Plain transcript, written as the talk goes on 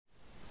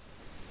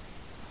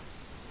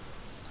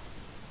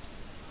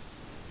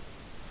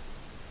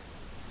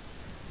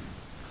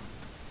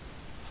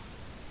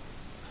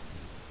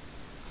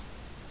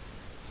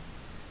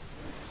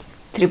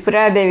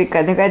త్రిపురాదేవి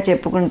కథగా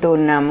చెప్పుకుంటూ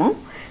ఉన్నాము.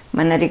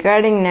 మన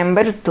రికార్డింగ్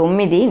నెంబర్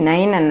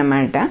 9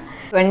 అన్నమాట.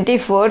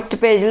 24th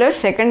పేజ్లో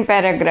సెకండ్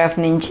పారాగ్రాఫ్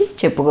నుంచి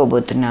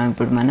చెప్పుకోబోతున్నాం.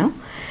 ఇప్పుడు మనం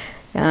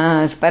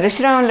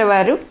పరశురాముల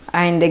వారు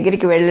ఆయన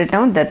దగ్గరికి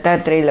వెళ్ళటం,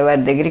 దత్తాత్రేయుల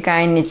వారి దగ్గరికి.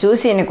 ఆయన్ని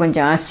చూసి ఆయన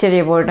కొంచెం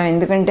ఆశ్చర్యపోవటం.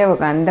 ఎందుకంటే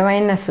ఒక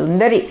అందమైన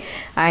సుందరి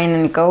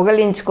ఆయనని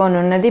కౌగలించుకొని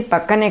ఉన్నది,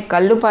 పక్కనే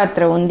కళ్ళు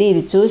పాత్ర ఉంది.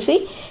 ఇది చూసి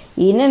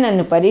ఈయన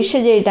నన్ను పరీక్ష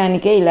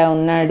చేయటానికే ఇలా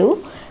ఉన్నాడు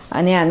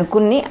అని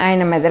అనుకుని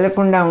ఆయన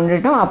మెదలకుండా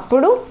ఉండటం.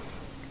 అప్పుడు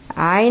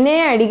ఆయనే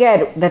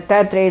అడిగారు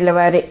దత్తాత్రేయుల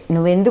వారే,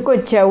 నువ్వెందుకు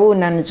వచ్చావు,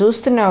 నన్ను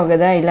చూస్తున్నావు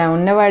కదా, ఇలా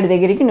ఉన్నవాడి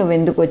దగ్గరికి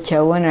నువ్వెందుకు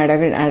వచ్చావు అని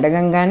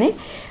అడగంగానే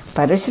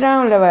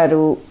పరశురాముల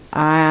వారు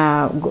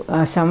ఆ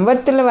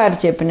సంవర్తుల వారు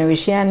చెప్పిన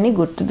విషయాన్ని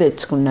గుర్తు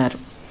తెచ్చుకున్నారు.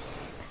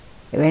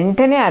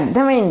 వెంటనే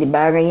అర్థమైంది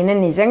బాగా, ఈయన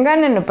నిజంగా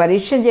నన్ను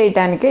పరీక్ష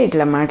చేయటానికే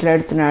ఇట్లా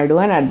మాట్లాడుతున్నాడు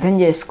అని అర్థం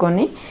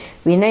చేసుకొని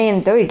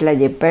వినయంతో ఇట్లా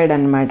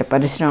చెప్పాడనమాట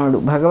పరశురాముడు.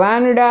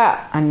 భగవానుడా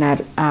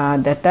అన్నారు. ఆ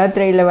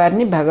దత్తాత్రేయుల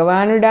వారిని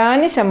భగవానుడా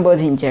అని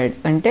సంబోధించాడు.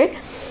 అంటే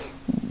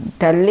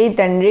తల్లి,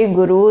 తండ్రి,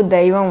 గురువు,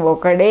 దైవం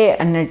ఒకడే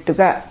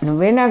అన్నట్టుగా,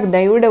 నువ్వే నాకు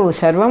దైవుడవు,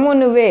 సర్వము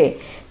నువ్వే,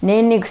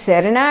 నేను నీకు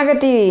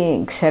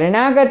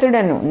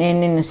శరణాగతుడను, నేను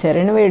నిన్ను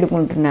శరణు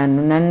వేడుకుంటున్నాను,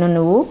 నన్ను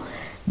నువ్వు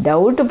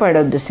డౌట్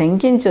పడొద్దు,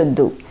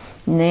 శంకించొద్దు,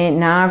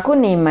 నాకు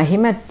నీ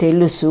మహిమ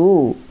తెలుసు,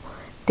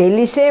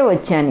 తెలిసే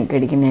వచ్చాను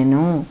ఇక్కడికి.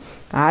 నేను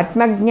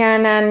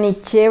ఆత్మజ్ఞానాన్ని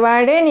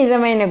ఇచ్చేవాడే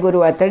నిజమైన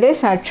గురువు, అతడే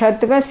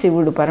సాక్షాత్తుగా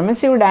శివుడు,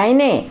 పరమశివుడు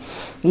ఆయనే.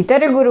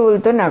 ఇతర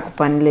గురువులతో నాకు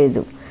పని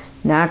లేదు.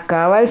 నాకు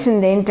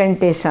కావాల్సింది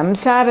ఏంటంటే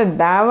సంసార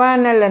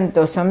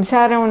దావానలంతో,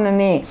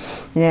 సంసారంలోనే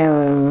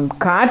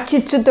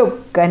కార్చిచ్చుతో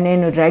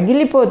నేను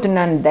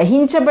రగిలిపోతున్నాను,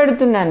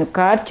 దహించబడుతున్నాను.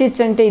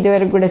 కార్చిచ్చు అంటే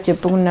ఇదివరకు కూడా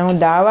చెప్పుకున్నాము.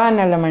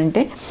 దావానలం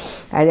అంటే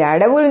అది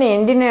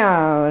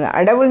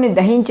అడవుల్ని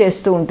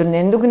దహించేస్తూ ఉంటుంది.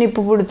 ఎందుకు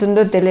నిప్పు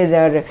పుడుతుందో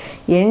తెలియదు.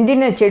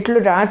 ఎండిన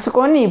చెట్లు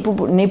రాచుకొని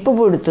నిప్పు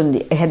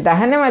పుడుతుంది.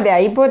 దహనం అది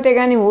అయిపోతే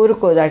కానీ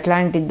ఊరుకోదు.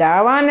 అట్లాంటి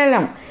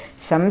దావానలం,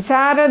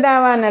 సంసార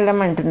దావానలం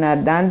అంటున్నారు.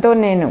 దాంతో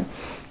నేను,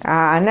 ఆ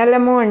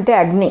అనలము అంటే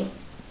అగ్ని,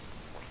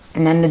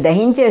 నన్ను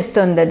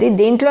దహించేస్తుంది అది.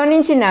 దీంట్లో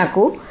నుంచి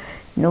నాకు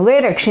నువ్వే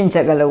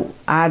రక్షించగలవు.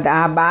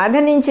 ఆ బాధ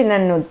నుంచి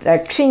నన్ను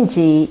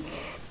రక్షించి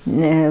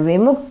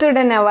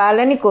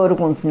విముక్తుడనవ్వాలని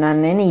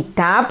కోరుకుంటున్నాను. నేను ఈ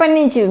తాపం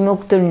నుంచి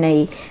విముక్తుడినై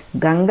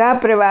గంగా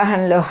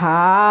ప్రవాహంలో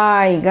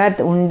హాయిగా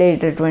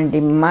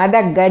ఉండేటటువంటి మద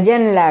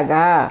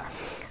గజంలాగా,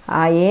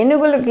 ఆ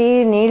ఏనుగులకి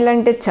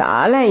నీళ్ళంటే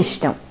చాలా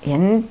ఇష్టం.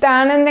 ఎంత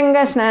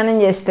ఆనందంగా స్నానం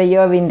చేస్తాయో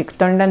అవి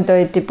తొండంతో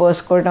ఎత్తి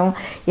పోసుకోవడం.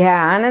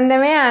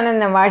 ఆనందమే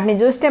ఆనందం. వాటిని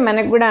చూస్తే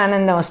మనకు కూడా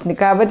ఆనందం వస్తుంది.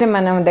 కాకపోతే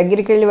మనం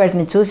దగ్గరికి వెళ్ళి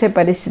వాటిని చూసే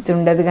పరిస్థితి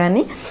ఉండదు,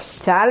 కానీ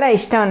చాలా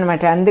ఇష్టం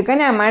అన్నమాట.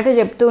 అందుకని ఆ మాట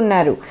చెప్తూ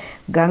ఉన్నారు.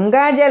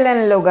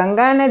 గంగాజలంలో,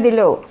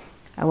 గంగానదిలో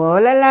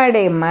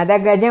ఓలలాడే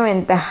మదగజం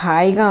ఎంత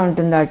హాయిగా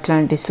ఉంటుందో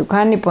అట్లాంటి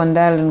సుఖాన్ని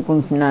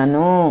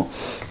పొందాలనుకుంటున్నాను.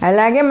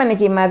 అలాగే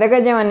మనకి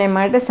మదగజం అనే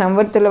మాట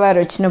సంవర్తుల వారు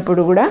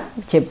వచ్చినప్పుడు కూడా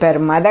చెప్పారు.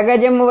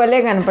 మదగజము వలె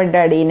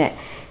కనపడ్డాడు ఈయన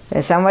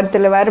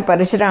సంవర్తుల వారు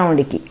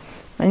పరశురాముడికి.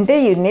 అంటే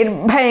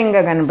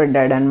నిర్భయంగా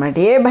కనపడ్డాడు అనమాట.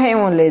 ఏ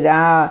భయం లేదు.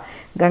 ఆ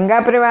గంగా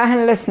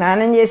ప్రవాహంలో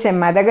స్నానం చేసే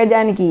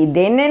మదగజానికి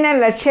దేన్నైనా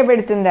లక్ష్య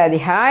పెడుతుంది. అది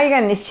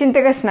హాయిగా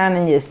నిశ్చింతగా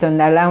స్నానం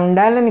చేస్తుంది. అలా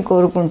ఉండాలని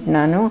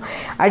కోరుకుంటున్నాను.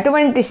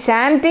 అటువంటి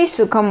శాంతి,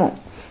 సుఖము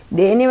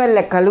దేనివల్ల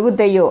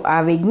కలుగుతాయో ఆ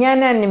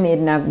విజ్ఞానాన్ని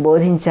మీరు నాకు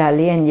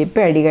బోధించాలి అని చెప్పి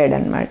అడిగాడు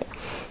అనమాట.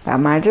 ఆ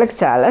మాటలకు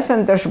చాలా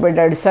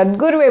సంతోషపడ్డాడు.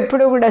 సద్గురువు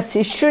ఎప్పుడు కూడా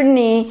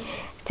శిష్యుడిని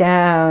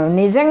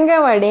నిజంగా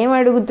వాడేం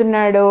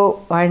అడుగుతున్నాడో,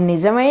 వాడు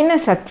నిజమైన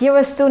సత్య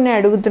వస్తువుని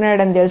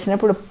అడుగుతున్నాడని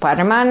తెలిసినప్పుడు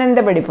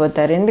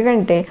పరమానందపడిపోతారు.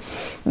 ఎందుకంటే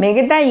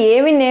మిగతా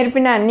ఏవి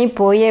నేర్పినా అన్నీ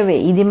పోయేవే,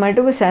 ఇది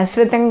మటుకు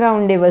శాశ్వతంగా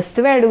ఉండే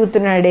వస్తువే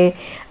అడుగుతున్నాడే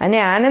అని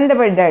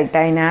ఆనందపడ్డాడట.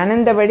 ఆయన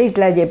ఆనందపడి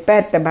ఇట్లా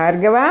చెప్పారట,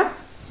 భార్గవ,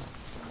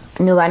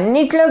 నువ్వు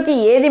అన్నిట్లోకి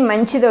ఏది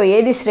మంచిదో,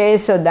 ఏది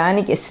శ్రేయస్సో,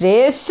 దానికి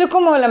శ్రేయస్సుకు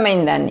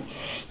మూలమైన దాన్ని,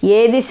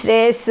 ఏది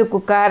శ్రేయస్సుకు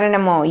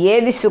కారణమో,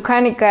 ఏది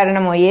సుఖానికి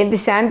కారణమో, ఏది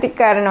శాంతికి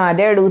కారణమో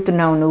అదే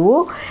అడుగుతున్నావు నువ్వు.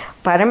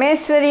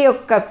 పరమేశ్వరి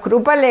యొక్క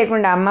కృప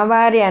లేకుండా,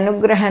 అమ్మవారి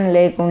అనుగ్రహం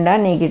లేకుండా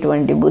నీకు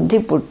ఇటువంటి బుద్ధి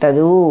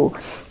పుట్టదు.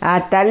 ఆ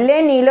తల్లే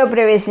నీలో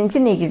ప్రవేశించి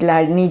నీకు ఇట్లా,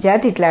 నీ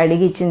చేత ఇట్లా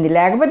అడిగిచ్చింది.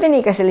 లేకపోతే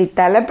నీకు అసలు ఈ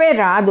తలపే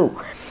రాదు.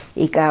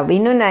 ఇక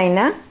విను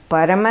నాయనా,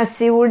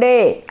 పరమశివుడే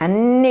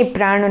అన్ని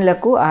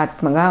ప్రాణులకు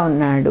ఆత్మగా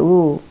ఉన్నాడు.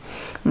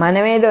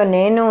 మనమేదో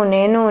నేను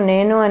నేను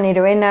నేను అని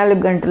 24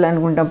 గంటలు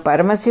అనుకుంటాం.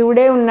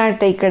 పరమశివుడే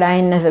ఉన్నట్టు ఇక్కడ.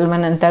 ఆయన అసలు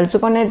మనం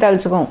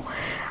తలుచుకోం.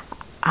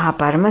 ఆ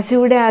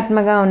పరమశివుడే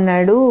ఆత్మగా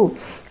ఉన్నాడు.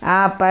 ఆ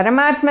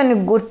పరమాత్మను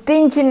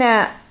గుర్తించిన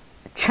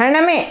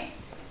క్షణమే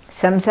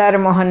సంసార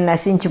మోహం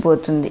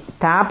నశించిపోతుంది,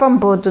 తాపం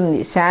పోతుంది,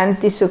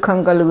 శాంతి సుఖం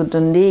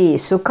కలుగుతుంది.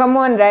 సుఖము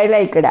అని రాయలే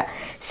ఇక్కడ,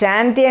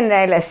 శాంతి అని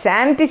రాయలే,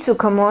 శాంతి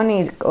సుఖము అని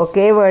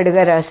ఒకే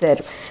వర్డ్గా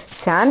రాశారు.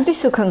 శాంతి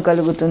సుఖం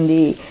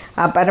కలుగుతుంది.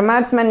 ఆ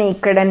పరమాత్మని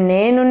ఇక్కడ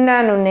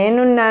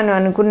నేనున్నాను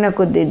అనుకున్న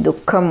కొద్ది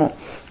దుఃఖము.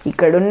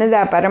 ఇక్కడున్నది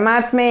ఆ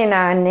పరమాత్మే,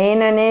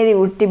 నేననేది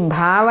ఉట్టి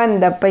భావం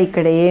తప్ప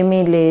ఇక్కడ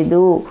ఏమీ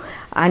లేదు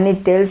అని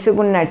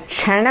తెలుసుకున్న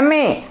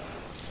క్షణమే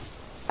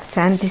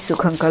శాంతి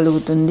సుఖం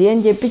కలుగుతుంది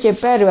అని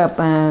చెప్పారు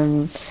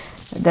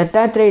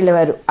దత్తాత్రేయుల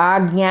వారు. ఆ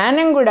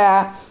జ్ఞానం కూడా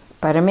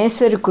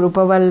పరమేశ్వరి కృప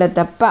వల్ల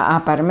తప్ప ఆ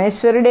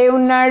పరమేశ్వరుడే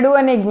ఉన్నాడు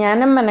అనే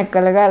జ్ఞానం మనకు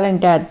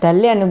కలగాలంటే ఆ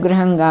తల్లి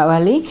అనుగ్రహం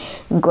కావాలి,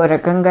 ఇంకో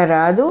రకంగా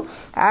రాదు.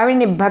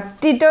 ఆవిడ్ని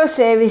భక్తితో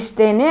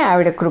సేవిస్తేనే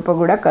ఆవిడ కృప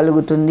కూడా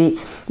కలుగుతుంది.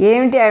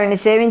 ఏమిటి, ఆవిడని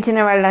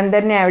సేవించిన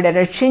వాళ్ళందరినీ ఆవిడ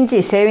రక్షించి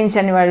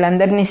సేవించని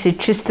వాళ్ళందరినీ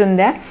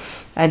శిక్షిస్తుందా?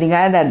 అది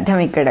కాదు అర్థం.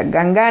 ఇక్కడ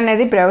గంగా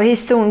నది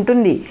ప్రవహిస్తూ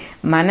ఉంటుంది,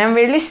 మనం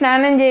వెళ్ళి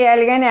స్నానం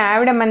చేయాలి, కానీ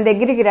ఆవిడ మన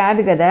దగ్గరికి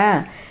రాదు కదా.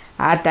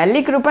 ఆ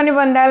తల్లి కృపని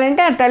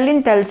పొందాలంటే ఆ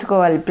తల్లిని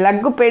తలుచుకోవాలి.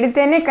 ప్లగ్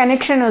పెడితేనే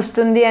కనెక్షన్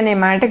వస్తుంది అనే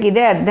మాటకి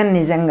ఇదే అర్థం.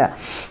 నిజంగా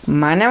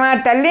మనం ఆ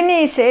తల్లిని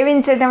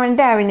సేవించటం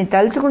అంటే ఆవిడ్ని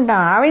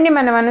తలుచుకుంటాం. ఆవిడ్ని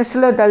మన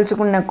మనసులో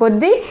తలుచుకున్న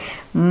కొద్దీ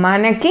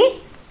మనకి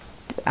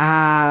ఆ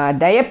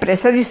దయ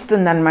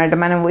ప్రసరిస్తుందన్నమాట.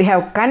 మనం we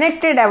have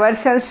connected hour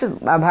cells.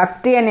 ఆ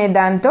భక్తి అనే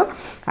దాంతో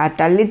ఆ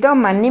తల్లితో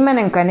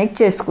మనం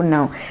కనెక్ట్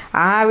చేసుకున్నాం.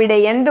 ఆవిడ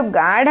ఎందుకు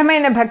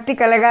గాఢమైన భక్తి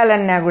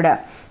కలగాలన్నా కూడా,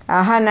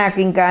 ఆహా నాకు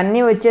ఇంకా అన్నీ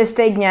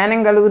వచ్చేస్తే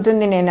జ్ఞానం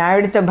కలుగుతుంది, నేను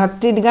ఆవిడతో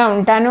భక్తిగా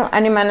ఉంటాను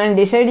అని మనం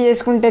డిసైడ్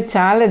చేసుకుంటే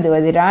చాలదు,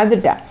 అది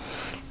రాదుట.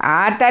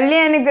 ఆ తల్లి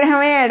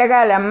అనుగ్రహమే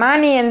అడగాలి. అమ్మా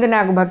నీ ఎందు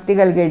నాకు భక్తి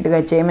కలిగేట్టుగా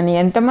చేయమని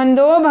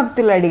ఎంతమందో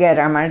భక్తులు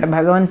అడిగారు ఆ మాట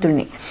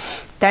భగవంతుణ్ణి.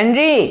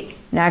 తండ్రి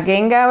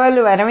నాకేం కావాలి,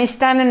 వరం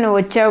ఇస్తానని నువ్వు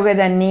వచ్చావు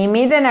కదా, నీ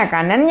మీద నాకు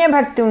అనన్య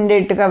భక్తి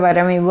ఉండేట్టుగా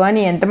వరం ఇవ్వు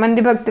అని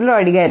ఎంతమంది భక్తులు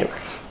అడిగారు.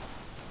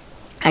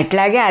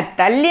 అట్లాగే ఆ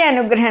తల్లి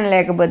అనుగ్రహం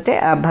లేకపోతే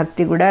ఆ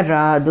భక్తి కూడా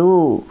రాదు.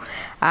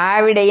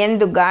 ఆవిడ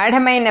ఎందు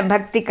గాఢమైన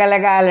భక్తి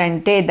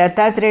కలగాలంటే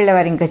దత్తాత్రేయుల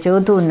వారు ఇంకా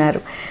చెబుతూ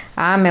ఉన్నారు,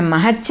 ఆమె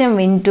మహత్యం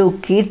వింటూ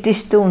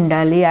కీర్తిస్తూ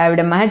ఉండాలి.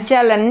 ఆవిడ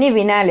మహత్యాలన్నీ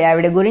వినాలి,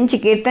 ఆవిడ గురించి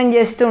కీర్తన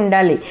చేస్తూ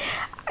ఉండాలి.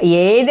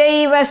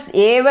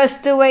 ఏ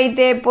వస్తువు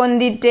అయితే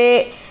పొందితే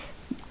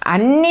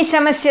అన్ని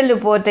సమస్యలు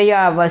పోతాయో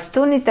ఆ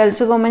వస్తువుని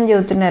తలుచుకోమని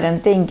చెబుతున్నారు,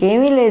 అంతే,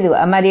 ఇంకేమీ లేదు.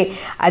 మరి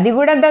అది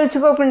కూడా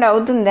తలుచుకోకుండా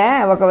అవుతుందా?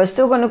 ఒక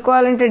వస్తువు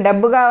కొనుక్కోవాలంటే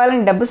డబ్బు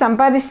కావాలని డబ్బు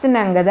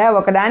సంపాదిస్తున్నాం కదా,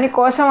 ఒకదాని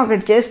కోసం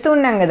ఒకటి చేస్తూ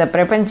ఉన్నాం కదా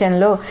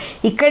ప్రపంచంలో.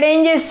 ఇక్కడేం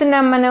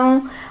చేస్తున్నాం మనం?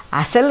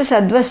 అసలు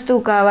సద్వస్తువు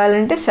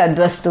కావాలంటే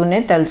సద్వస్తువునే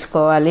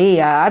తలుచుకోవాలి.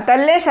 ఆ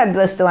తల్లే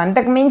సద్వస్తువు,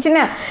 అంతకు మించిన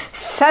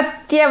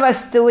సత్య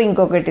వస్తువు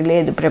ఇంకొకటి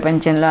లేదు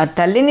ప్రపంచంలో. ఆ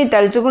తల్లిని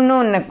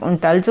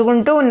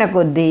తలుచుకుంటూ ఉన్న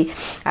కొద్దీ,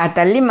 ఆ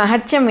తల్లి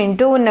మహత్యం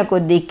వింటూ ఉన్న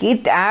కొద్దీ,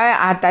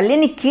 ఆ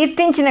తల్లిని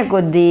కీర్తించిన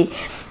కొద్దీ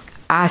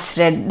ఆ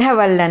శ్రద్ధ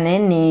వల్లనే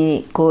నీ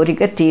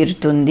కోరిక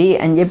తీరుతుంది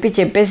అని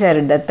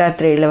చెప్పేశారు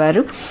దత్తాత్రేయుల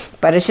వారు.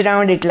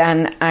 పరశురాముడు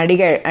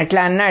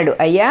అట్లా అన్నాడు,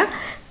 అయ్యా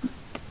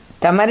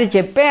తమరు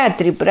చెప్పే ఆ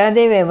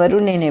త్రిపురాదేవి ఎవరు,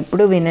 నేను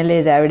ఎప్పుడూ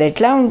వినలేదు. ఆవిడ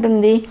ఎట్లా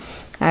ఉంటుంది,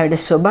 ఆవిడ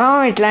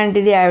స్వభావం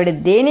ఎట్లాంటిది, ఆవిడ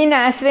దేనిని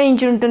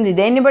ఆశ్రయించి ఉంటుంది,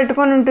 దేన్ని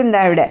పట్టుకొని ఉంటుంది,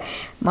 ఆవిడ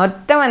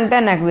మొత్తం అంతా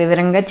నాకు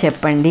వివరంగా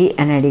చెప్పండి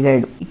అని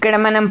అడిగాడు. ఇక్కడ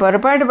మనం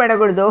పొరపాటు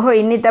పడకూడదు. ఓహో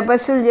ఇన్ని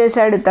తపస్సులు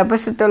చేశాడు,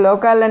 తపస్సుతో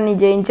లోకాలన్నీ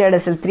జయించాడు,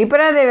 అసలు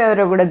త్రిపురాదేవి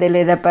ఎవరో కూడా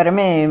తెలియదా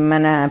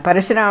మన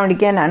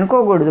పరశురాముడికి అని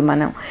అనుకోకూడదు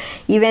మనం.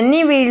 ఇవన్నీ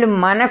వీళ్ళు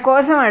మన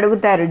కోసం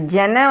అడుగుతారు,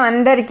 జనం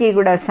అందరికీ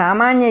కూడా,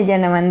 సామాన్య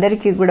జనం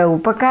అందరికీ కూడా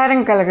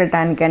ఉపకారం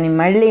కలగటానికని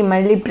మళ్ళీ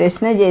మళ్ళీ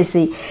ప్రశ్న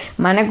చేసి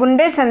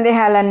మనకుండే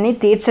సందేహాలన్నీ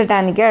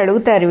తీర్చడానికే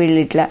అడుగుతారు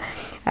వీళ్ళు. ఇట్లా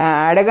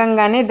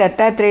అడగంగానే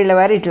దత్తాత్రేయుల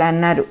వారు ఇట్లా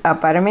అన్నారు, ఆ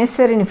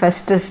పరమేశ్వరిని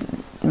ఫస్ట్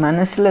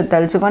మనసులో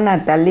తలుచుకొని ఆ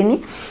తల్లిని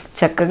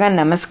చక్కగా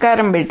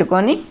నమస్కారం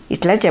పెట్టుకొని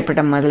ఇట్లా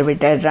చెప్పడం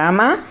మొదలుపెట్టాడు.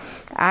 రామా,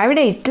 ఆవిడ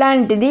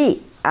ఇట్లాంటిది,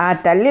 ఆ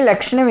తల్లి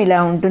లక్షణం ఇలా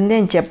ఉంటుంది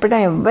అని చెప్పడం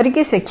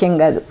ఎవ్వరికీ శక్యం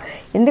కాదు.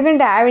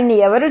 ఎందుకంటే ఆవిడ్ని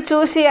ఎవరు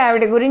చూసి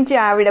ఆవిడ గురించి,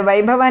 ఆవిడ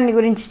వైభవాన్ని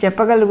గురించి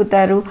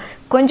చెప్పగలుగుతారు?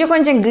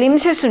 కొంచెం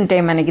గ్లిమ్సెస్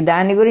ఉంటాయి మనకి,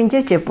 దాని గురించే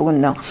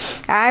చెప్పుకుందాం.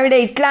 ఆవిడ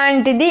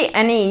ఇట్లాంటిది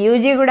అని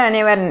యూజీ కూడా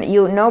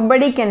అనేవారు,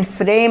 నోబడీ కెన్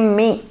ఫ్రేమ్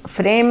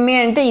మీ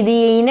అంటే ఇది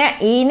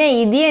ఈయన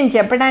ఇది అని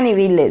చెప్పడానికి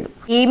వీల్లేదు,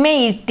 ఈమె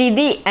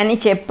ఇట్టిది అని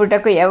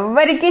చెప్పుటకు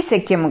ఎవ్వరికీ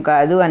శక్యము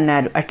కాదు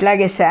అన్నారు.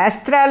 అట్లాగే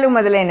శాస్త్రాలు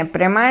మొదలైన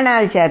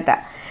ప్రమాణాల చేత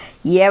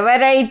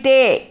ఎవరైతే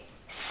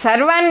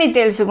సర్వాన్ని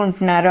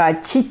తెలుసుకుంటున్నారో ఆ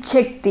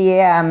చిచ్చక్తియే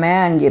ఆమె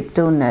అని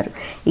చెప్తూ ఉన్నారు.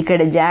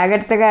 ఇక్కడ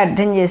జాగ్రత్తగా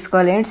అర్థం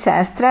చేసుకోవాలి, ఏంటి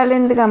శాస్త్రాలు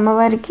ఎందుకు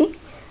అమ్మవారికి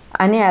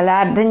అని అలా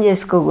అర్థం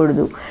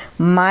చేసుకోకూడదు.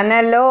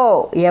 మనలో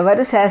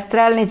ఎవరు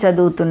శాస్త్రాలని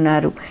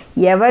చదువుతున్నారు,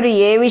 ఎవరు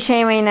ఏ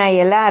విషయమైనా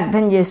ఎలా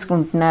అర్థం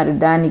చేసుకుంటున్నారు,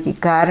 దానికి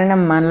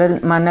కారణం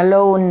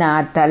మనలో ఉన్న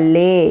ఆ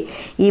తల్లే.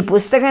 ఈ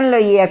పుస్తకంలో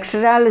ఈ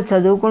అక్షరాలు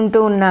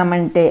చదువుకుంటూ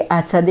ఉన్నామంటే ఆ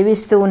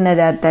చదివిస్తూ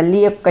ఉన్నది ఆ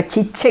తల్లి యొక్క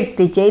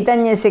చిచ్చక్తి,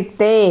 చైతన్య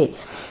శక్తే.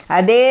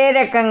 అదే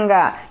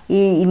రకంగా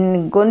ఈ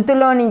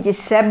గొంతులో నుంచి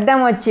శబ్దం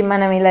వచ్చి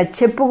మనం ఇలా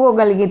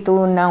చెప్పుకోగలుగుతూ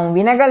ఉన్నాము,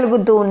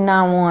 వినగలుగుతూ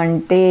ఉన్నాము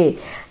అంటే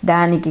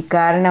దానికి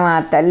కారణం ఆ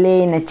తల్లి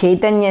అయిన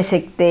చైతన్య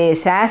శక్తే.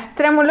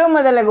 శాస్త్రములు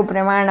మొదలగు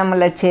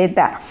ప్రమాణముల చేత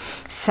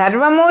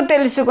సర్వము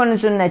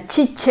తెలుసుకొనుచున్న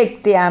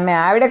చిచ్చక్తి ఆమె.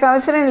 ఆవిడకు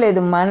అవసరం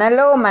లేదు,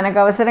 మనకు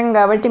అవసరం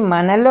కాబట్టి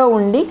మనలో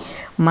ఉండి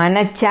మన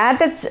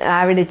చేత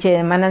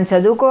మనం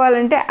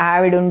చదువుకోవాలంటే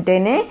ఆవిడ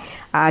ఉంటేనే,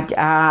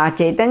 ఆ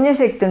చైతన్య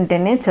శక్తి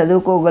ఉంటేనే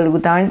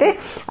చదువుకోగలుగుతాం. అంటే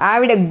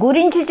ఆవిడ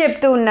గురించి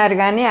చెప్తూ ఉన్నారు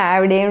కానీ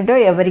ఆవిడేమిటో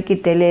ఎవరికి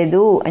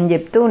తెలియదు అని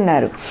చెప్తూ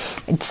ఉన్నారు.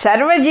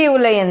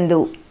 సర్వజీవుల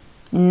యందు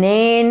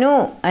నేను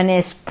అనే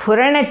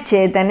స్ఫురణ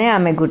చేతనే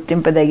ఆమె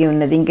గుర్తింపదగి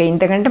ఉన్నది. ఇంకా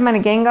ఇంతకంటే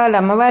మనకేం కావాలి?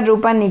 అమ్మవారి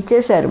రూపాన్ని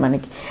ఇచ్చేశారు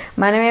మనకి.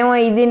 మనమేమో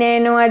ఇది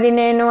నేను, అది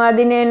నేను,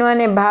 అది నేను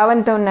అనే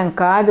భావంతో ఉన్నాం.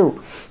 కాదు,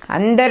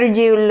 అందరు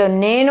జీవుల్లో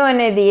నేను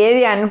అనేది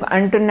ఏది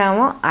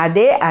అంటున్నామో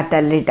అదే ఆ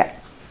తల్లిట.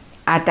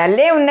 ఆ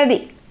తల్లే ఉన్నది,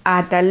 ఆ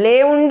తల్లే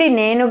ఉండి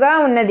నేనుగా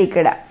ఉన్నది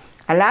ఇక్కడ.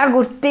 అలా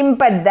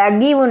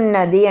గుర్తింపదగి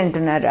ఉన్నది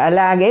అంటున్నారు.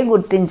 అలాగే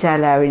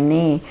గుర్తించాలి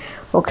ఆవిడ్ని.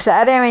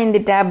 ఒకసారి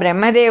ఏమైందిట,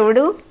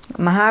 బ్రహ్మదేవుడు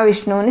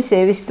మహావిష్ణువుని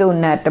సేవిస్తూ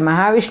ఉన్నారట.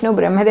 మహావిష్ణువు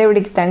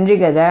బ్రహ్మదేవుడికి తండ్రి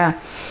కదా.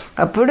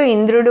 అప్పుడు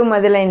ఇంద్రుడు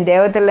మొదలైన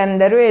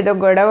దేవతలందరూ ఏదో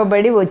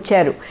గొడవబడి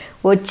వచ్చారు.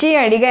 వచ్చి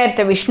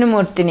అడిగారట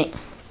విష్ణుమూర్తిని,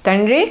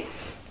 తండ్రి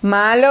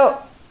మాలో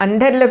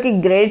అందరిలోకి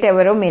గ్రేట్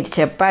ఎవరో మీరు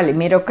చెప్పాలి,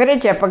 మీరొక్కరే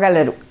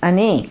చెప్పగలరు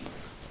అని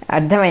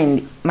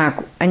అర్థమైంది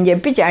మాకు అని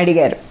చెప్పి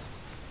అడిగారు.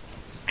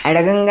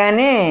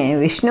 అడగంగానే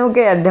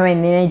విష్ణువుకే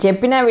అర్థమైంది, నేను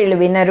చెప్పినా వీళ్ళు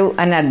వినరు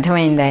అని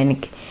అర్థమైంది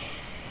ఆయనకి.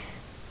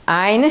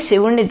 ఆయన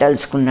శివుణ్ణి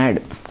తలుచుకున్నాడు.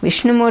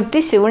 విష్ణుమూర్తి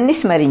శివుణ్ణి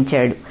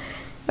స్మరించాడు.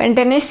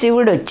 వెంటనే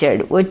శివుడు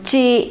వచ్చాడు.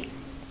 వచ్చి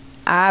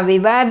ఆ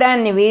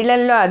వివాదాన్ని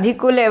వీళ్ళల్లో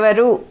అధికులు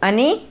ఎవరు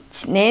అని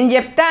నేను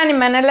చెప్తా అని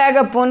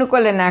మనలాగా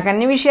పూనుకోలే. నాకు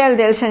అన్ని విషయాలు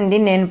తెలుసండి,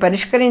 నేను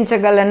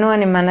పరిష్కరించగలను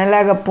అని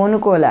మనలాగా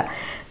పూనుకోలే.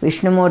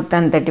 విష్ణుమూర్తి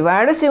అంతటి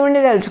వాడు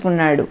శివుణ్ణి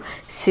తలుచుకున్నాడు.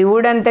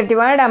 శివుడు అంతటి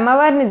వాడు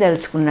అమ్మవారిని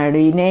తలుచుకున్నాడు.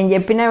 నేను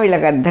చెప్పినా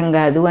వీళ్ళకి అర్థం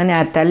కాదు అని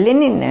ఆ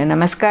తల్లిని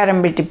నమస్కారం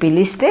పెట్టి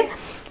పిలిస్తే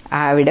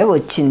ఆవిడ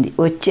వచ్చింది.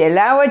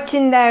 ఎలా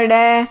వచ్చింది ఆవిడ?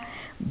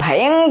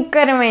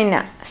 భయంకరమైన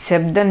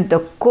శబ్దంతో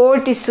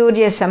కోటి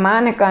సూర్య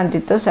సమాన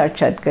కాంతితో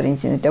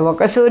సాక్షాత్కరించింది.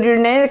 ఒక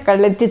సూర్యుడినే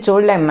కళ్ళెత్తి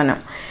చూడలేం మనం.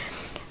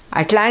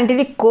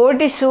 అట్లాంటిది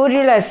కోటి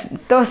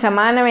సూర్యులతో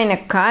సమానమైన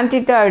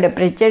కాంతితో ఆవిడ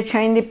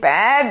ప్రత్యక్షమైంది.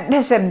 పెద్ద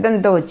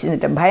శబ్దంతో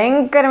వచ్చిందట,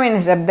 భయంకరమైన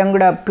శబ్దం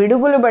కూడా,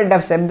 పిడుగులు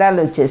పడ్డ శబ్దాలు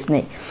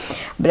వచ్చేసినాయి.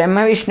 బ్రహ్మ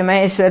విష్ణు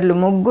మహేశ్వరులు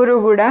ముగ్గురు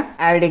కూడా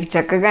ఆవిడకి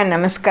చక్కగా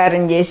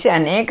నమస్కారం చేసి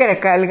అనేక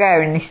రకాలుగా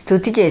ఆవిడని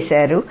స్తుతి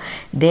చేశారు.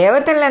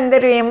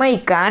 దేవతలందరూ ఏమో ఈ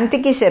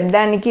కాంతికి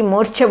శబ్దానికి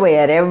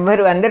మూర్ఛపోయారు.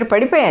 అందరూ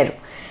పడిపోయారు.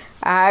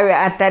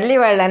 ఆ తల్లి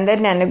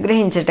వాళ్ళందరినీ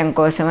అనుగ్రహించటం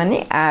కోసమని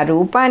ఆ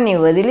రూపాన్ని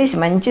వదిలి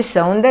మంచి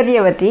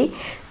సౌందర్యవతి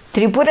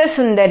త్రిపుర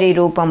సుందరి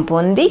రూపం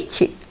పొంది,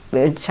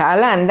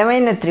 చాలా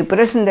అందమైన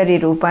త్రిపుర సుందరి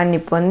రూపాన్ని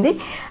పొంది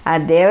ఆ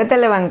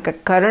దేవతల వంక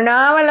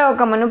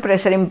కరుణావలోకమును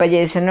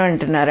ప్రసరింపజేసను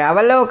అంటున్నారు.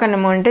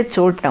 అవలోకనము అంటే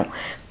చూడటం.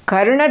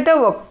 కరుణతో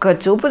ఒక్క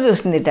చూపు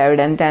చూస్తుంది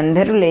ఆవిడంతా.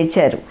 అందరూ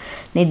లేచారు,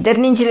 నిద్ర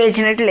నుంచి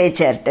లేచినట్టు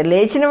లేచారట.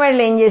 లేచిన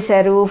వాళ్ళు ఏం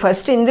చేశారు?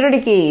 ఫస్ట్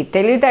ఇంద్రుడికి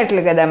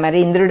తెలివితేటలు కదా మరి,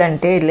 ఇంద్రుడు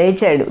అంటే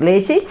లేచాడు.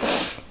 లేచి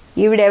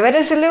ఈవిడెవరు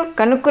అసలు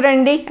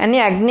కనుక్కురండి అని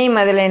అగ్ని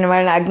మొదలైన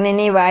వాళ్ళు,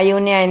 అగ్నిని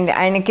వాయువుని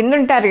ఆయన కింద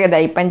ఉంటారు కదా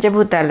ఈ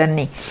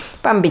పంచభూతాలన్నీ,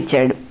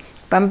 పంపించాడు.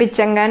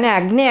 పంపించంగానే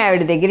అగ్ని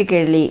ఆవిడ దగ్గరికి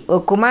వెళ్ళి, ఓ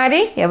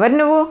కుమారి, ఎవరు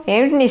నువ్వు,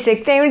 ఏమిటి నీ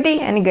శక్తి ఏమిటి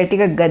అని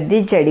గట్టిగా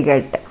గద్దించి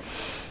అడిగట.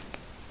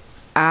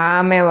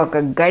 ఆమె ఒక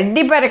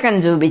గడ్డి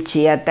పరకను చూపించి,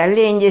 ఆ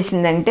తల్లి ఏం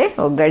చేసిందంటే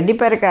ఒక గడ్డి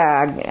పరక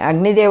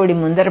అగ్నిదేవుడి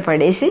ముందర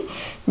పడేసి,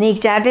 నీకు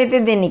చేతైతే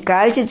దీన్ని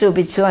కాల్చి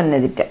చూపించు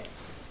అన్నదిట.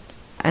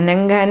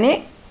 అనగానే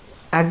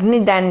అగ్ని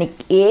దాన్ని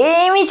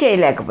ఏమీ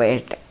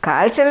చేయలేకపోయాట,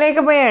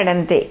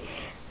 కాల్చలేకపోయాడంతే.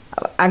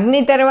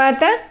 అగ్ని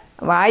తర్వాత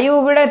వాయువు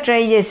కూడా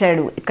ట్రై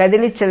చేశాడు,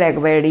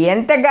 కదిలించలేకపోయాడు.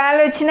 ఎంత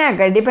గాలి వచ్చినా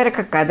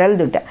గడ్డిపరక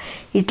కదలదుట.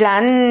 ఇట్లా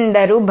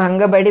అందరూ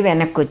భంగపడి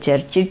వెనక్కి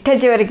వచ్చారు.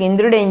 చివరికి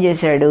ఇంద్రుడు ఏం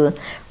చేశాడు?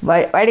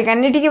 వాడికి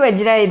అన్నిటికీ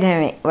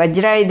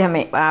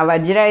వజ్రాయుధమే. ఆ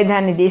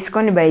వజ్రాయుధాన్ని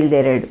తీసుకొని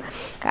బయలుదేరాడు.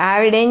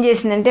 ఆవిడేం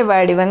చేసిందంటే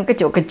వాడి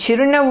వంక ఒక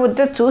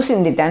చిరునవ్వుతో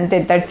చూసిందిట, అంతే.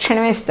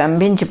 తక్షణమే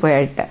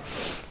స్తంభించిపోయాడట.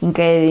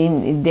 ఇంకా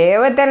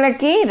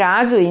దేవతలకి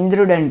రాజు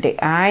ఇంద్రుడు అంటే,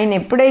 ఆయన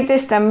ఎప్పుడైతే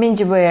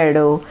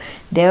స్తంభించిపోయాడో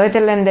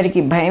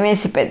దేవతలందరికీ భయం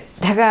వేసి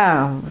పెద్దగా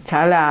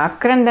చాలా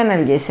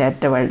ఆక్రందనలు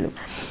చేశారట వాళ్ళు.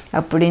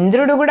 అప్పుడు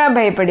ఇంద్రుడు కూడా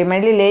భయపడి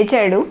మళ్ళీ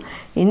లేచాడు.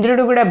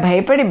 ఇంద్రుడు కూడా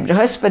భయపడి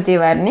బృహస్పతి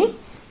వారిని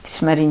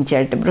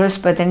స్మరించాడు.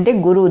 బృహస్పతి అంటే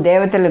గురువు,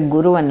 దేవతలకు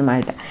గురువు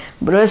అన్నమాట.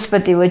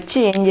 బృహస్పతి వచ్చి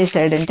ఏం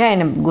చేశాడంటే,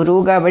 ఆయన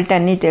గురువు కాబట్టి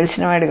అన్నీ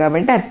తెలిసినవాడు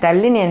కాబట్టి ఆ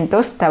తల్లిని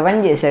ఎంతో స్తవం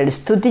చేశాడు,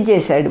 స్తుతి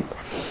చేశాడు.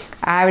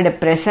 ఆవిడ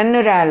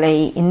ప్రసన్నురాలై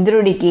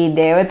ఇంద్రుడికి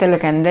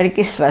దేవతలకు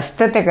అందరికీ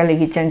స్వస్థత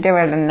కలిగించి, అంటే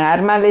వాళ్ళని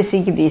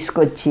నార్మాలిటీకి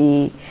తీసుకొచ్చి,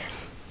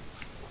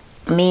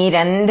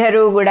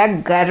 మీరందరూ కూడా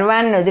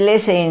గర్వాన్ని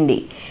వదిలేసేయండి,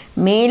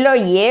 మీలో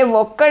ఏ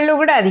ఒక్కళ్ళు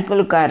కూడా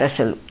అధికులు కారు.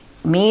 అసలు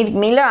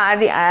మీలో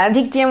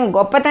ఆధిక్యం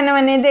గొప్పతనం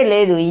అనేదే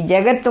లేదు. ఈ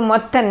జగత్తు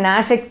మొత్తం నా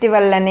శక్తి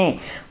వల్లనే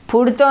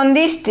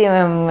పుడుతోంది,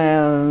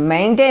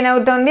 మెయింటైన్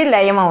అవుతోంది,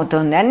 లయం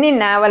అవుతోంది. అన్నీ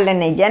నా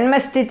వల్లనే.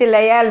 జన్మస్థితి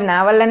లయాలు నా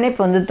వల్లనే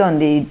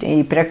పొందుతోంది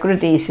ఈ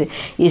ప్రకృతి,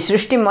 ఈ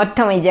సృష్టి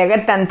మొత్తం, ఈ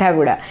జగత్ అంతా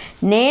కూడా.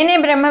 నేనే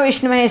బ్రహ్మ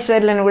విష్ణు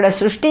మహేశ్వరులను కూడా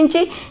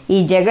సృష్టించి ఈ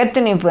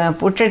జగత్తుని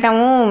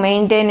పుట్టటము,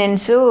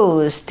 మెయింటెనెన్సు,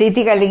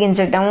 స్థితి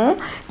కలిగించటము,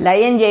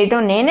 లయం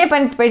చేయటం నేనే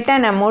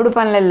పెట్టాను ఆ 3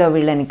 పనులలో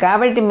వీళ్ళని.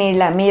 కాబట్టి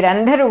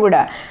మీరందరూ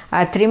కూడా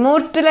ఆ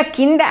త్రిమూర్తుల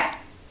కింద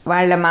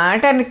వాళ్ళ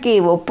మాటలకి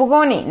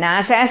ఒప్పుకొని నా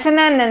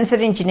శాసనాన్ని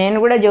అనుసరించి, నేను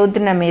కూడా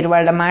చెబుతున్నా మీరు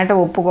వాళ్ళ మాట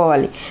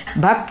ఒప్పుకోవాలి.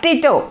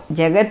 భక్తితో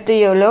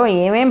జగత్తులో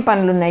ఏమేం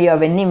పనులు ఉన్నాయో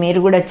అవన్నీ మీరు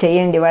కూడా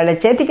చేయండి, వాళ్ళ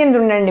చేతి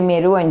కింద ఉండండి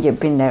మీరు అని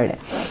చెప్పింది ఆవిడ.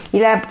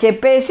 ఇలా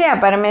చెప్పేసి ఆ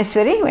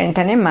పరమేశ్వరి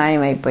వెంటనే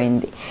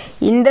మాయమైపోయింది.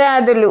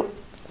 ఇంద్రాదులు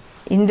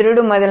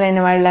ఇంద్రుడు మొదలైన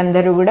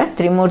వాళ్ళందరూ కూడా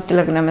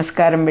త్రిమూర్తులకు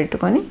నమస్కారం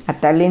పెట్టుకొని ఆ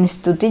తల్లిని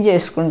స్తుతి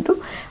చేసుకుంటూ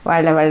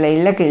వాళ్ళ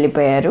ఇళ్ళకి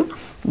వెళ్ళిపోయారు.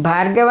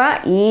 భార్గవ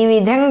ఈ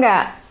విధంగా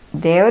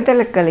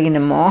దేవతలకు కలిగిన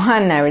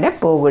మోహాన్ని ఆవిడ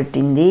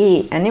పోగొట్టింది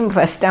అని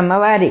ఫస్ట్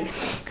అమ్మవారి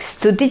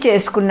స్తుతి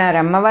చేసుకున్నారు.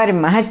 అమ్మవారి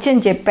మహత్యం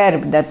చెప్పారు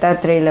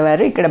దత్తాత్రేయుల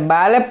వారు. ఇక్కడ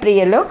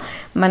బాలప్రియలో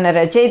మన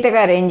రచయిత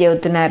గారు ఏం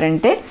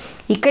చెబుతున్నారంటే,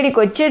 ఇక్కడికి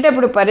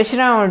వచ్చేటప్పుడు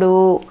పరశురాముడు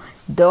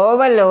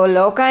దోవలో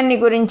లోకాన్ని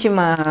గురించి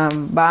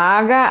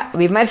బాగా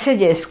విమర్శ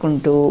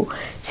చేసుకుంటూ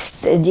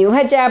జిహ్వ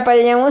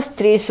చాపల్యము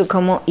స్త్రీ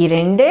సుఖము ఈ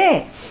రెండే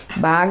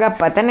బాగా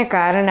పతన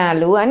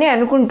కారణాలు అని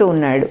అనుకుంటూ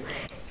ఉన్నాడు.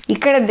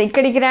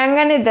 ఇక్కడికి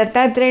రాగానే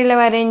దత్తాత్రేయుల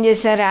వారు ఏం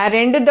చేశారు, ఆ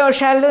రెండు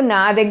దోషాలు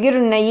నా దగ్గర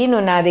ఉన్నాయి,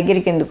 నువ్వు నా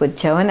దగ్గరికి ఎందుకు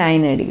వచ్చావు అని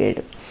ఆయన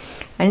అడిగాడు.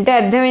 అంటే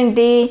అర్థం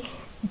ఏంటి,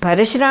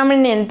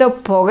 పరశురాముడిని ఎంతో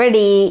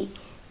పొగడి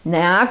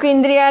నాకు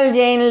ఇంద్రియాలు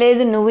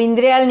జయించలేదు, నువ్వు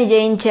ఇంద్రియాలని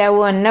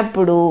జయించావు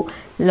అన్నప్పుడు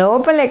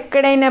లోపల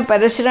ఎక్కడైనా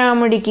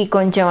పరశురాముడికి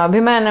కొంచెం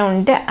అభిమానం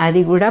ఉంటే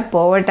అది కూడా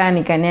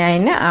పోవటానికని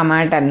ఆయన ఆ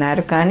మాట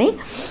అన్నారు. కానీ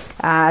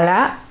అలా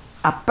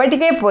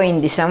అప్పటికే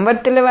పోయింది.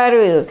 సంవర్తుల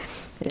వారు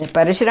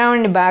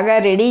పరశురాముడిని బాగా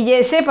రెడీ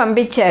చేసే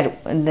పంపించారు.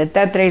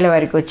 దత్తాత్రేయుల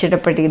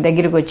వారికి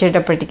దగ్గరికి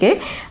వచ్చేటప్పటికే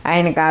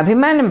ఆయనకు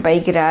అభిమానం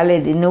పైకి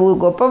రాలేదు. నువ్వు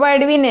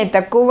గొప్పవాడివి, నేను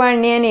తక్కువ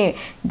వాడిని అని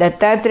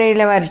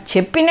దత్తాత్రేయుల వారు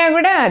చెప్పినా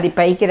కూడా అది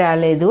పైకి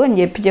రాలేదు అని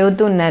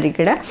చెబుతూ ఉన్నారు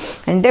ఇక్కడ.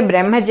 అంటే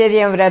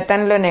బ్రహ్మచర్య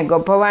వ్రతంలో నేను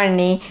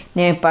గొప్పవాడిని,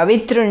 నేను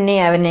పవిత్రుణ్ణి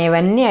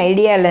అవన్నీ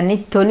ఐడియాలన్నీ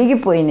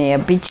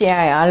తొలగిపోయినాయి. పిచ్చి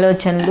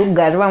ఆలోచనలు,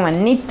 గర్వం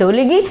అన్నీ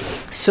తొలగి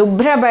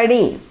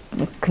శుభ్రపడి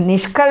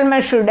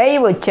నిష్కల్మషుడై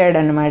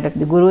వచ్చాడనమాట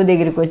గురువు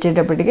దగ్గరికి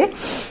వచ్చేటప్పటికే.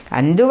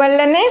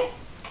 అందువల్లనే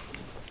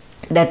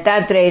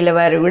దత్తాత్రేయుల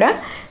వారు కూడా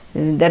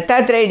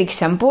దత్తాత్రేయుడికి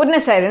సంపూర్ణ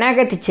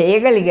శరణాగతి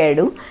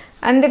చేయగలిగాడు.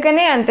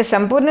 అందుకనే అంత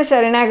సంపూర్ణ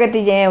శరణాగతి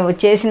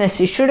చేసిన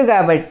శిష్యుడు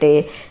కాబట్టే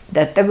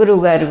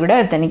దత్తగురువు గారు కూడా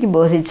అతనికి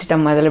బోధించటం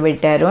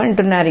మొదలుపెట్టారు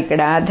అంటున్నారు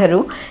ఇక్కడ ఆధరు.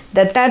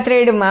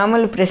 దత్తాత్రేయుడు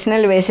మామూలు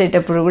ప్రశ్నలు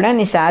వేసేటప్పుడు కూడా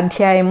నీ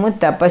స్వాధ్యాయము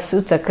తపస్సు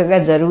చక్కగా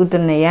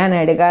జరుగుతున్నాయా అని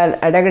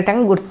అడగటం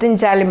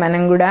గుర్తించాలి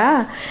మనం కూడా.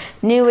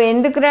 నువ్వు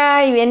ఎందుకురా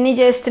ఇవన్నీ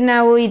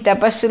చేస్తున్నావు, ఈ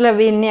తపస్సులు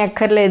అవన్నీ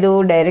అక్కర్లేదు,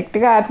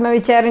 డైరెక్ట్గా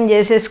ఆత్మవిచారం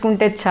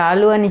చేసేసుకుంటే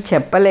చాలు అని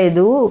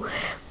చెప్పలేదు.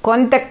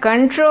 కొంత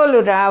కంట్రోల్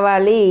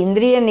రావాలి,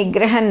 ఇంద్రియ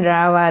నిగ్రహం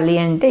రావాలి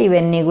అంటే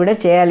ఇవన్నీ కూడా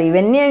చేయాలి.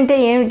 ఇవన్నీ అంటే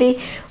ఏమిటి,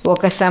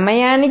 ఒక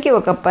సమయానికి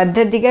ఒక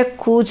పద్ధతిగా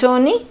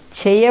కూర్చొని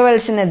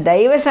చేయవలసిన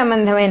దైవ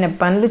సంబంధమైన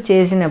పనులు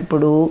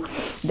చేసినప్పుడు,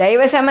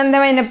 దైవ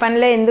సంబంధమైన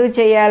పనులే ఎందుకు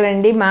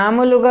చేయాలండి,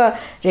 మామూలుగా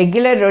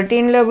రెగ్యులర్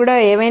రొటీన్లో కూడా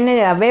ఏమైనా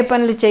అవే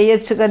పనులు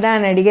చేయొచ్చు కదా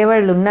అని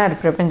అడిగేవాళ్ళు ఉన్నారు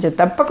ప్రపంచం.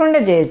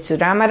 తప్పకుండా చేయొచ్చు.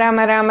 రామ రామ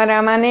రామ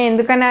రామ అనే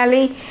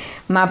ఎందుకనాలి,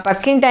 మా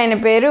పక్కింటి ఆయన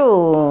పేరు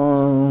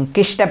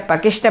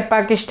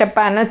కిష్టప్ప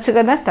అనొచ్చు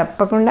కదా,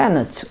 తప్పకుండా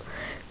అనొచ్చు.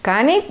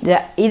 కానీ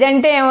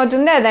ఇదంటే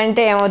ఏమవుతుందో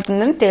అదంటే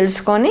ఏమవుతుందని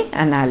తెలుసుకొని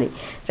అనాలి.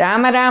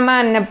 రామరామ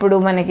అన్నప్పుడు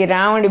మనకి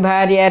రాముడి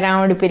భార్య,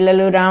 రాముడి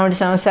పిల్లలు, రాముడి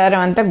సంసారం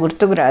అంతా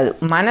గుర్తుకు రాదు,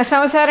 మన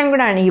సంసారం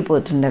కూడా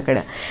అణిగిపోతుంది అక్కడ.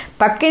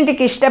 పక్కింటి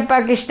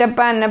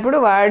కిష్టప్ప అన్నప్పుడు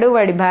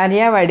వాడి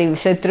భార్య, వాడి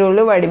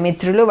శత్రువులు, వాడి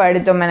మిత్రులు,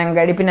 వాడితో మనం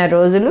గడిపిన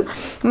రోజులు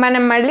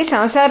మనం మళ్ళీ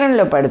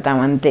సంసారంలో పడతాం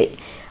అంతే.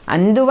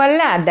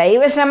 అందువల్ల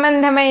దైవ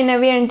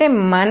సంబంధమైనవి అంటే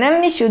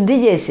మనల్ని శుద్ధి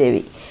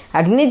చేసేవి.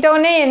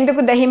 అగ్నితోనే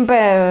ఎందుకు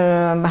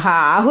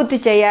ఆహుతి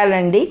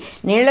చేయాలండి,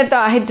 నీళ్లతో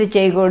ఆహుతి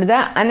చేయకూడదా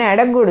అని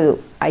అడగకూడదు.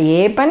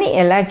 ఏ పని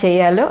ఎలా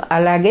చేయాలో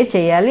అలాగే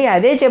చేయాలి.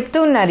 అదే చెప్తూ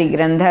ఉన్నారు ఈ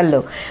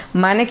గ్రంథాల్లో.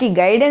 మనకి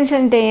గైడెన్స్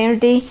అంటే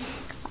ఏమిటి,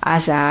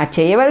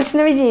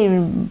 చేయవలసినవి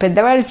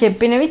పెద్దవాళ్ళు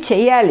చెప్పినవి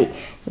చెయ్యాలి.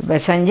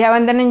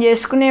 సంధ్యావందనం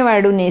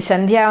చేసుకునేవాడు నీ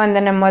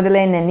సంధ్యావందనం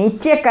మొదలైన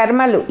నిత్య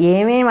కర్మలు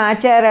ఏమేమి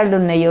ఆచారాలు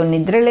ఉన్నాయో,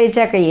 నిద్ర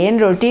లేచాక ఏం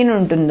రొటీన్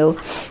ఉంటుందో,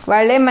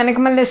 వాళ్ళే మనకి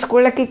మళ్ళీ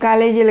స్కూళ్ళకి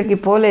కాలేజీలకి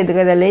పోలేదు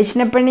కదా,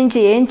 లేచినప్పటి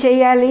నుంచి ఏం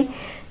చెయ్యాలి,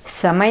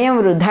 సమయం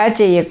వృధా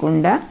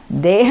చేయకుండా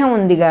దేహం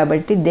ఉంది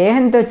కాబట్టి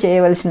దేహంతో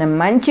చేయవలసిన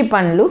మంచి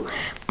పనులు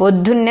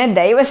పొద్దున్నే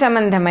దైవ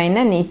సంబంధమైన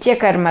నిత్య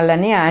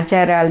కర్మలని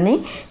ఆచారాలని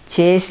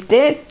చేస్తే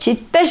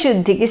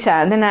చిత్తశుద్ధికి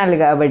సాధనాలు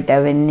కాబట్టి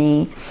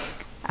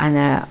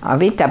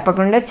అవి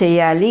తప్పకుండా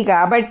చేయాలి.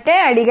 కాబట్టే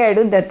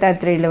అడిగాడు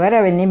దత్తాత్రేయుల వారు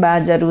అవన్నీ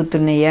బాగా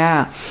జరుగుతున్నాయా.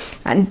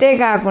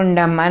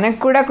 అంతేకాకుండా మనకు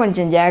కూడా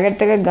కొంచెం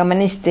జాగ్రత్తగా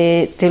గమనిస్తే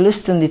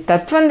తెలుస్తుంది.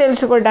 తత్వం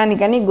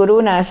తెలుసుకోవడానికని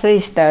గురువుని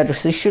ఆశ్రయిస్తారు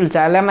శిష్యులు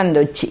చాలామంది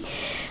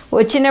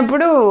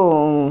వచ్చినప్పుడు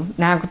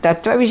నాకు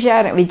తత్వ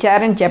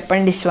విచారం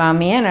చెప్పండి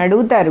స్వామి అని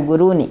అడుగుతారు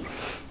గురువుని.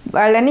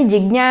 వాళ్ళని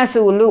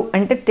జిజ్ఞాసువులు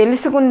అంటే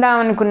తెలుసుకుందాం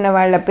అనుకున్న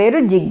వాళ్ళ పేరు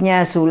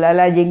జిజ్ఞాసువులు.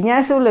 అలా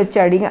జిజ్ఞాసువులు వచ్చి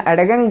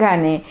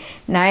అడగంగానే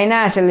నాయన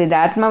అసలు ఇది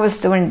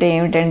ఆత్మవస్తువు అంటే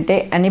ఏమిటంటే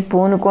అని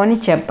పూనుకొని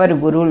చెప్పరు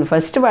గురువులు.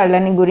 ఫస్ట్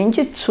వాళ్ళని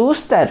గురించి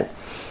చూస్తారు,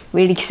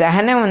 వీడికి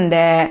సహనం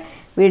ఉందా,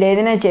 వీడు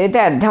ఏదైనా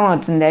చెబితే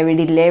అర్థమవుతుందా,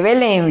 వీడి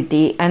లెవెల్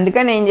ఏమిటి.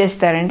 అందుకని ఏం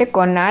చేస్తారంటే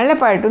కొన్నాళ్ల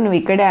పాటు నువ్వు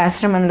ఇక్కడే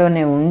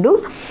ఆశ్రమంలోనే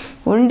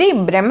ఉండి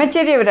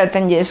బ్రహ్మచర్య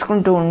వ్రతం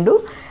చేసుకుంటూ ఉండు,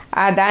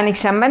 దానికి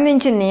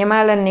సంబంధించిన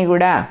నియమాలన్నీ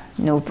కూడా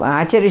నువ్వు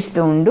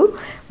ఆచరిస్తూ ఉండు,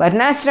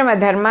 వర్ణాశ్రమ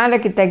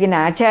ధర్మాలకి తగిన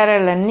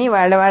ఆచారాలన్నీ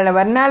వాళ్ళ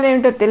వర్ణాలు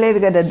ఏమిటో తెలియదు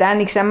కదా,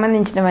 దానికి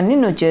సంబంధించినవన్నీ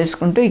నువ్వు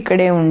చేసుకుంటూ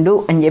ఇక్కడే ఉండు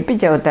అని చెప్పి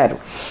చెబుతారు.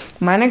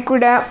 మనకు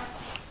కూడా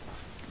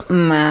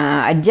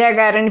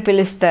అజ్జాగారని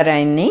పిలుస్తారు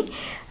ఆయన్ని.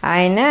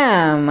 ఆయన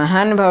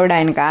మహానుభావుడు,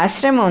 ఆయనకు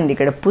ఆశ్రమం ఉంది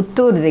ఇక్కడ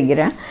పుత్తూరు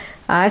దగ్గర.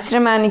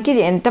 ఆశ్రమానికి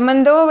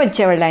ఎంతమందో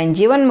వచ్చేవాళ్ళు. ఆయన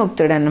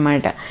జీవన్ముక్తుడు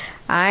అన్నమాట.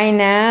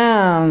 ఆయన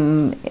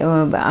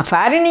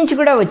ఫారిన్ నుంచి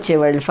కూడా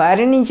వచ్చేవాళ్ళు.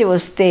 ఫారిన్ నుంచి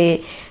వస్తే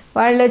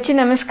వాళ్ళు వచ్చి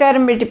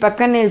నమస్కారం పెట్టి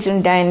పక్కన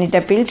నిల్చుంటే ఆయన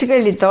ఇట్లా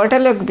పిలిచికెళ్ళి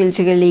తోటలోకి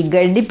పిలిచికెళ్ళి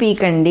గడ్డి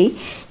పీకండి,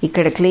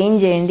 ఇక్కడ క్లీన్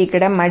చేయండి,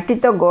 ఇక్కడ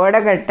మట్టితో గోడ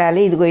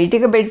కట్టాలి, ఇదిగో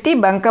ఇటుక పెట్టి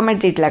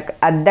బంకమట్టి ఇట్లా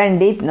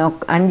అద్దండి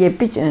అని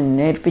చెప్పి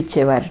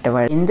నేర్పించేవారట.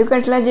 వాళ్ళు ఎందుకు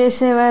అట్లా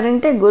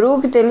చేసేవారంటే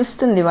గురువుకి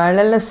తెలుస్తుంది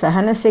వాళ్ళల్లో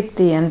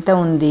సహనశక్తి ఎంత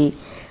ఉంది,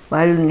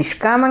 వాళ్ళు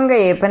నిష్కామంగా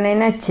ఏ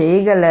పనైనా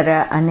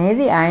చేయగలరా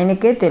అనేది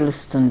ఆయనకే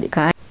తెలుస్తుంది.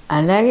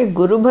 అలాగే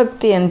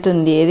గురుభక్తి ఎంత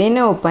ఉంది.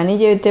 ఏదైనా ఓ పని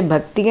చెబితే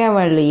భక్తిగా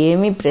వాళ్ళు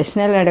ఏమీ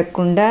ప్రశ్నలు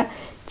అడగకుండా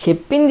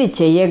చెప్పింది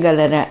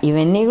చెయ్యగలరా,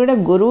 ఇవన్నీ కూడా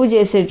గురువు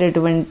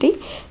చేసేటటువంటి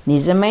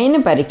నిజమైన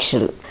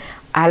పరీక్షలు.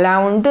 అలా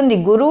ఉంటుంది.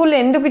 గురువులు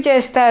ఎందుకు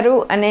చేస్తారు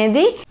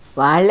అనేది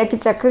వాళ్ళకి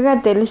చక్కగా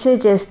తెలిసే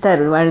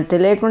చేస్తారు. వాళ్ళు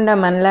తెలియకుండా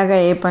మనలాగా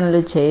ఏ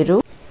పనులు చేయరు.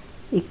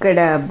 ఇక్కడ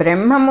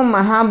బ్రహ్మము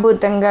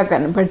మహాభూతంగా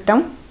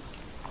కనపడటం,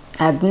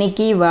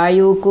 అగ్నికి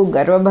వాయువుకు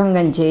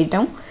గర్వభంగం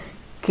చేయటం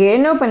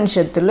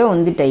కేనోపనిషత్తులో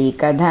ఉందిట ఈ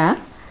కథ.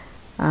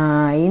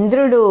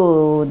 ఇంద్రుడు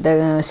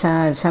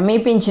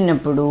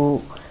సమీపించినప్పుడు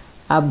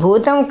ఆ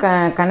భూతం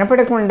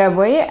కనపడకుండా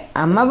పోయి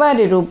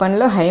అమ్మవారి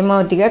రూపంలో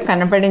హైమవతిగా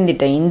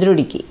కనపడిందిట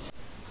ఇంద్రుడికి.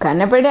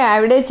 కనపడి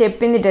ఆవిడే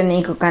చెప్పిందిట,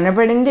 నీకు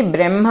కనపడింది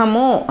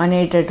బ్రహ్మము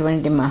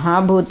అనేటటువంటి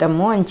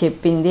మహాభూతము అని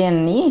చెప్పింది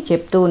అని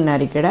చెప్తూ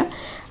ఉన్నారు ఇక్కడ.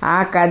 ఆ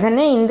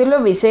కథనే ఇందులో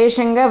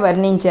విశేషంగా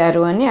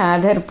వర్ణించారు అని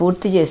ఆధార్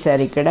పూర్తి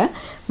చేశారు. ఇక్కడ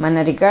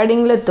మన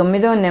రికార్డింగ్లో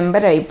 9వ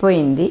నెంబర్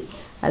అయిపోయింది.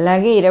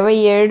 అలాగే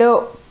 27వ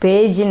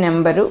పేజీ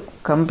నెంబరు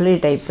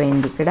కంప్లీట్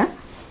అయిపోయింది ఇక్కడ.